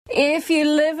If you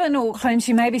live in Auckland,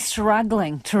 you may be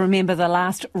struggling to remember the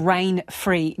last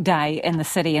rain-free day in the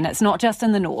city, and it's not just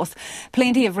in the north.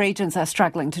 Plenty of regions are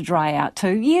struggling to dry out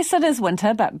too. Yes, it is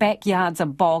winter, but backyards are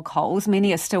bog holes.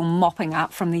 Many are still mopping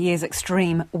up from the year's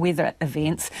extreme weather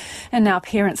events, and now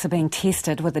parents are being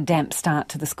tested with a damp start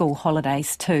to the school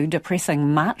holidays too.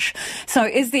 Depressing much. So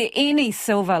is there any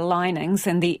silver linings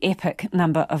in the epic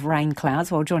number of rain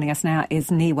clouds? Well, joining us now is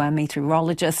NIWA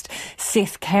meteorologist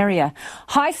Seth Carrier.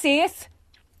 Hi, Seth.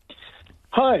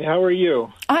 Hi, how are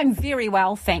you? I'm very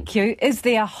well, thank you. Is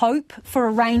there hope for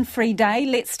a rain-free day?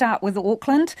 Let's start with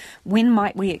Auckland. When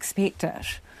might we expect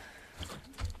it?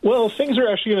 Well, things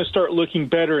are actually going to start looking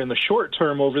better in the short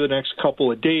term over the next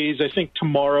couple of days. I think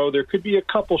tomorrow there could be a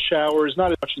couple showers,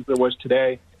 not as much as there was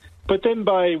today. But then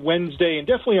by Wednesday and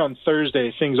definitely on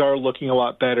Thursday, things are looking a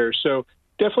lot better. So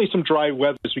definitely some dry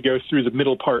weather as we go through the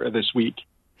middle part of this week.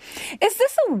 Is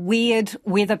this a weird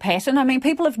weather pattern? I mean,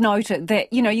 people have noted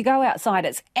that, you go outside,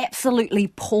 it's absolutely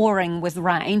pouring with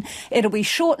rain. It'll be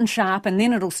short and sharp and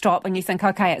then it'll stop and you think,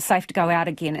 OK, it's safe to go out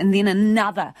again. And then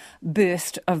another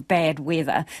burst of bad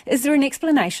weather. Is there an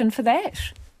explanation for that?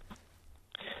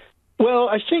 Well,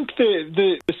 I think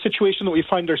the situation that we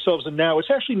find ourselves in now,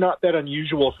 it's actually not that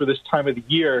unusual for this time of the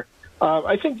year.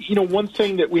 I think, one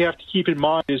thing that we have to keep in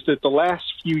mind is that the last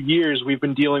few years we've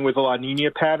been dealing with a La Nina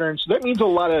pattern. So that means a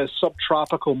lot of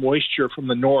subtropical moisture from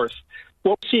the north.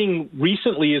 What we're seeing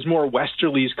recently is more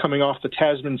westerlies coming off the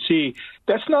Tasman Sea.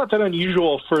 That's not that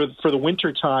unusual for the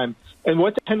winter time. And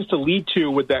what that tends to lead to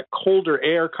with that colder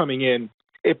air coming in,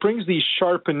 it brings these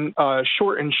short and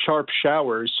sharp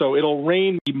showers. So it'll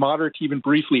rain, be moderate to even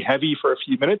briefly heavy for a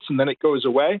few minutes, and then it goes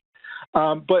away.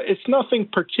 But it's nothing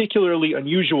particularly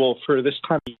unusual for this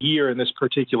time of year in this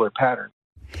particular pattern.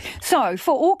 So,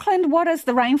 for Auckland, what has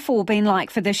the rainfall been like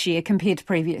for this year compared to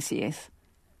previous years?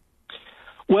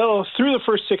 Well, through the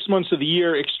first 6 months of the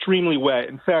year, extremely wet.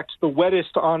 In fact, the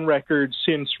wettest on record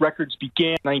since records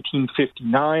began in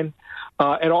 1959.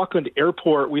 At Auckland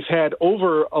Airport, we've had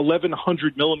over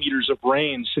 1,100 millimeters of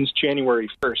rain since January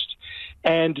 1st.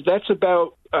 And that's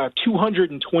about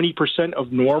 220%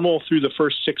 of normal through the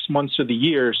first 6 months of the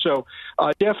year. So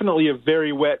definitely a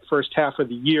very wet first half of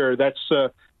the year. That's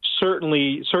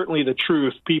certainly the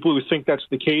truth. People who think that's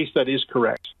the case, that is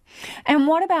correct. And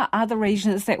what about other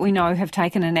regions that we know have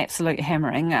taken an absolute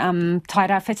hammering?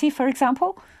 Tairawhiti, for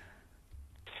example?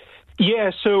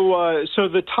 Yeah, so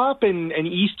the top and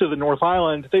east of the North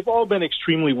Island, they've all been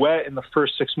extremely wet in the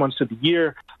first 6 months of the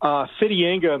year.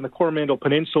 Whitianga in the Coromandel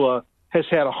Peninsula has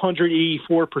had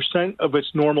 184% of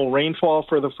its normal rainfall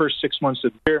for the first 6 months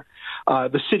of the year.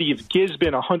 The city of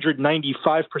Gisborne,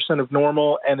 195% of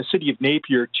normal, and the city of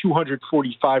Napier,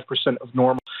 245% of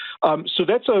normal. So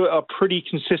that's a pretty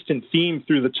consistent theme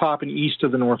through the top and east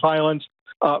of the North Island.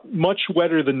 Much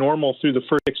wetter than normal through the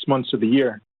first 6 months of the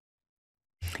year.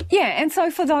 Yeah, and so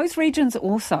for those regions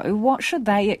also, what should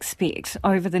they expect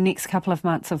over the next couple of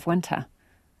months of winter?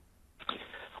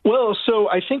 Well, so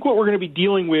I think what we're going to be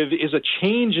dealing with is a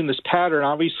change in this pattern.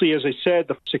 Obviously, as I said,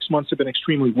 the 6 months have been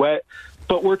extremely wet,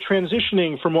 but we're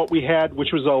transitioning from what we had,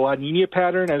 which was a La Nina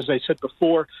pattern. As I said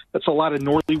before, that's a lot of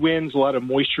northerly winds, a lot of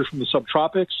moisture from the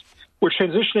subtropics. We're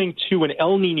transitioning to an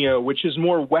El Nino, which is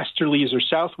more westerlies or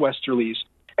southwesterlies.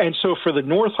 And so for the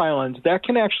North Island, that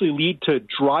can actually lead to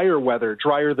drier weather,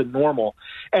 drier than normal.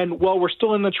 And while we're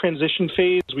still in the transition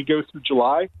phase as we go through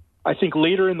July, I think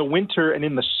later in the winter and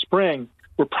in the spring,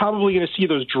 we're probably going to see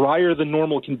those drier than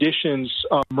normal conditions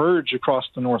emerge across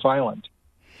the North Island.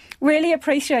 Really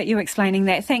appreciate you explaining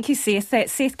that. Thank you, Seth.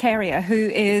 That's Seth Carrier, who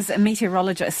is a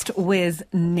meteorologist with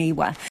NIWA.